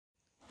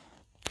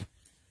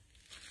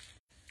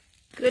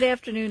Good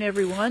afternoon,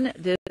 everyone.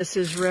 This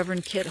is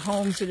Reverend Kit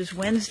Holmes. It is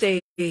Wednesday.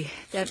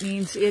 That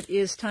means it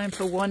is time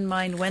for One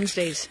Mind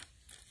Wednesdays.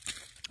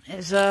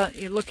 As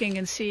you're looking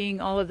and seeing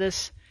all of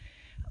this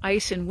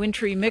ice and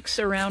wintry mix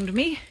around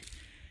me,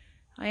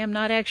 I am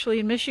not actually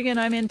in Michigan.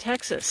 I'm in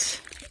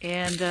Texas,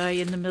 and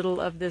in the middle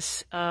of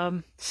this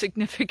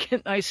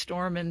significant ice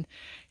storm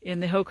in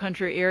the Hill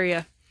Country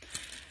area.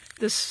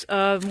 This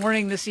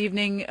this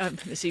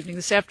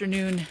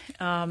afternoon,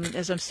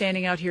 as I'm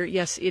standing out here,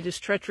 yes, it is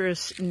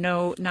treacherous.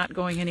 No, not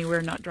going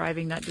anywhere, not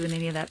driving, not doing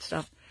any of that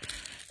stuff.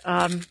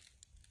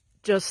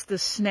 Just the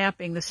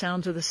snapping, the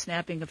sounds of the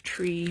snapping of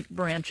tree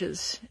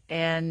branches,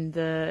 and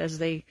as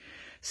they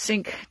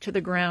sink to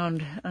the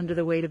ground under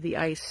the weight of the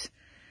ice.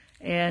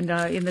 And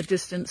in the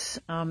distance,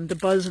 the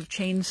buzz of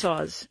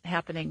chainsaws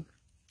happening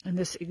in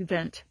this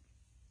event.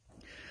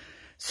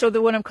 So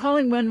what I'm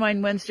calling One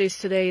Mind Wednesdays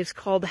today is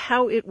called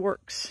How It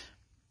Works.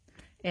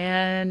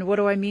 And what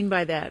do I mean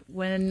by that?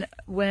 When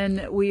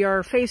we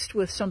are faced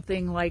with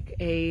something like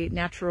a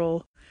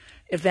natural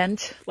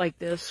event like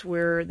this,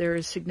 where there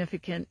is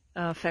significant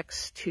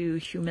effects to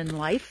human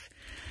life,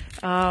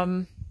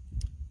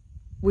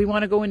 we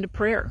want to go into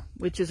prayer,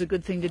 which is a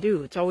good thing to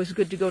do. It's always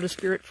good to go to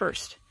Spirit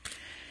first.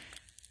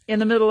 In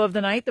the middle of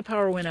the night, the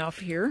power went off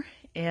here.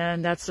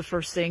 And that's the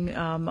first thing.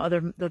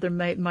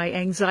 My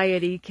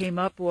anxiety came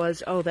up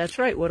was, oh, that's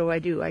right. What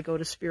do? I go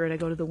to Spirit. I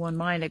go to the One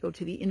Mind. I go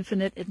to the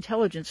infinite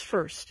intelligence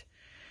first.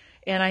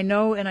 And I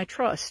know and I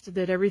trust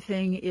that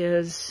everything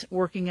is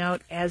working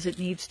out as it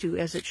needs to,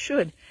 as it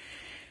should.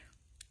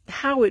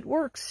 How it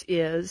works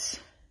is,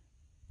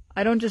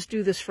 I don't just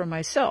do this for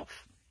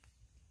myself.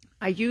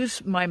 I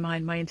use my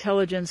mind, my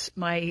intelligence,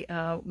 my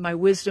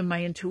wisdom,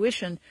 my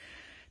intuition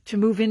to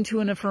move into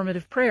an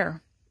affirmative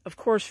prayer. Of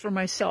course, for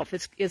myself,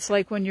 it's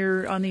like when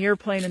you're on the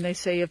airplane and they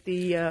say if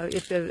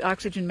the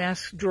oxygen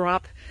masks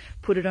drop,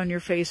 put it on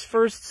your face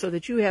first so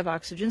that you have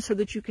oxygen so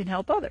that you can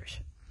help others.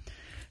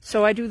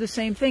 So I do the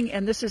same thing,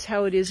 and this is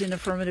how it is in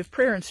affirmative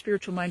prayer and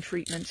spiritual mind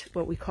treatment,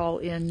 what we call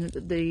in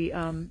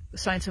the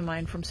Science of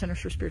Mind from Centers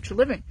for Spiritual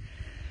Living.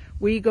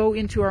 We go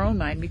into our own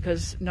mind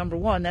because, number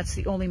one, that's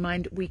the only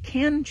mind we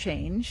can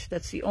change.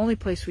 That's the only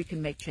place we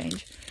can make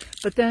change.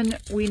 But then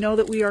we know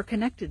that we are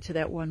connected to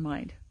that one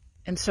mind.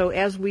 And so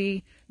as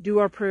we do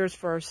our prayers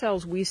for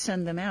ourselves, we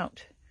send them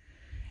out.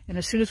 And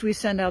as soon as we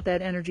send out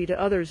that energy to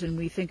others and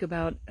we think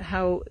about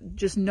how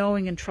just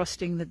knowing and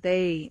trusting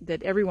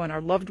that everyone, our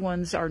loved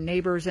ones, our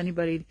neighbors,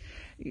 anybody,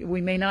 we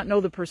may not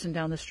know the person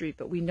down the street,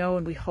 but we know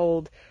and we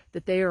hold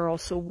that they are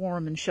also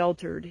warm and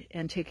sheltered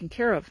and taken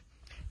care of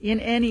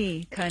in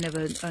any kind of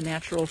a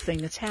natural thing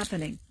that's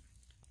happening.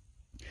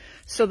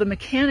 So the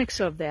mechanics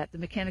of that, the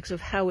mechanics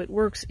of how it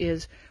works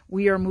is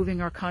we are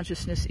moving our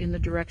consciousness in the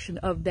direction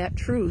of that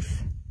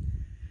truth,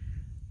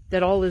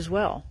 that all is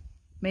well.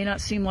 May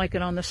not seem like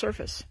it on the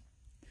surface.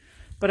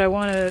 But I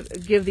want to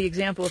give the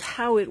example of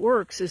how it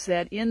works is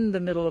that in the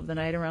middle of the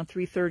night, around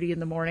 3:30 in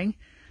the morning,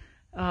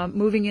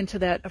 moving into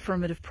that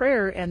affirmative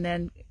prayer and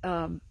then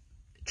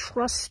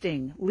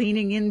trusting,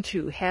 leaning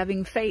into,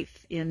 having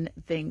faith in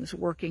things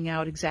working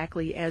out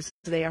exactly as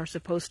they are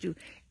supposed to,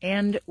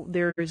 and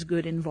there is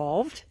good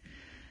involved,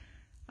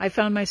 I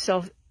found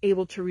myself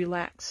able to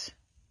relax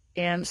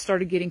and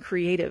started getting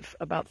creative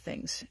about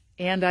things.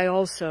 And I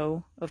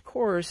also, of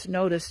course,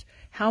 noticed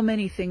how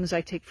many things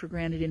I take for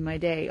granted in my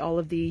day, all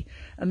of the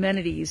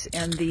amenities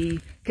and the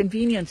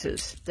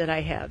conveniences that I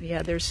have.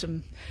 Yeah, there's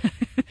some,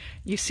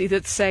 you see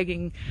that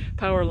sagging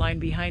power line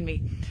behind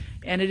me,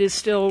 and it is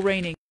still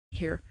raining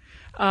here.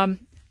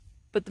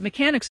 But the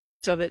mechanics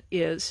of it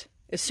is,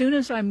 as soon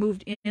as I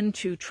moved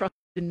into trust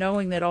and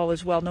knowing that all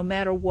is well, no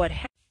matter what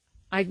happened,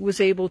 I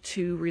was able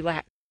to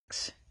relax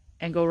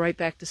and go right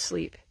back to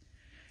sleep.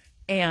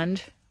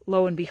 And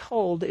lo and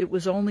behold, it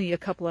was only a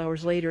couple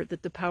hours later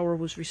that the power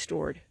was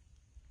restored.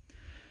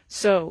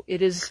 So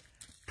it is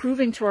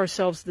proving to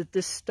ourselves that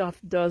this stuff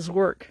does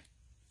work,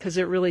 because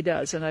it really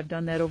does. And I've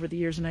done that over the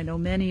years, and I know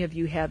many of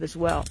you have as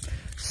well.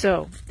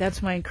 So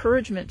that's my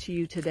encouragement to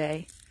you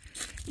today,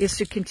 is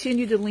to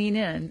continue to lean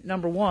in.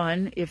 Number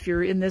one, if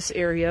you're in this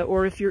area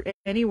or if you're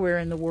anywhere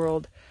in the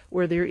world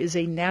where there is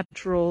a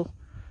natural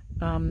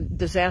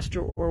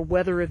disaster or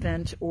weather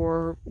event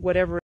or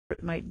whatever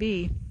it might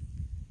be,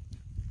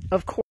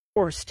 of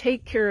course,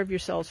 take care of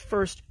yourselves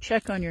first,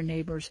 check on your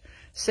neighbors,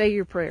 say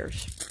your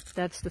prayers.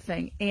 That's the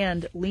thing.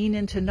 And lean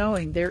into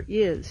knowing there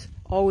is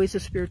always a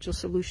spiritual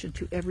solution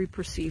to every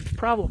perceived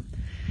problem.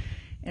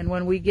 And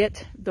when we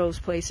get those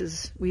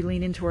places, we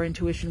lean into our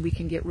intuition, we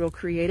can get real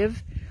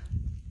creative,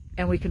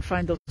 and we can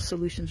find those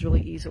solutions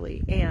really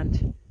easily.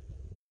 And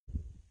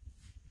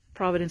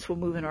Providence will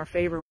move in our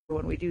favor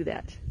when we do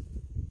that,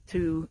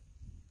 to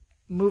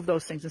move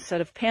those things. Instead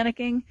of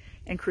panicking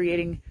and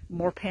creating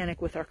more panic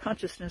with our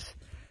consciousness,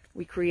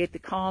 we create the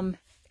calm,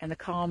 and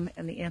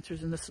the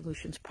answers and the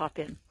solutions pop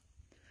in.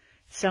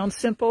 Sounds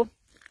simple,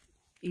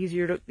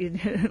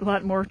 a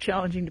lot more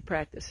challenging to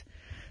practice.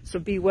 So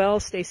be well,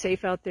 stay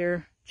safe out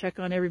there, check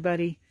on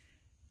everybody,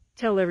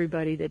 tell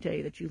everybody that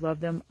day that you love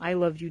them. I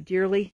love you dearly.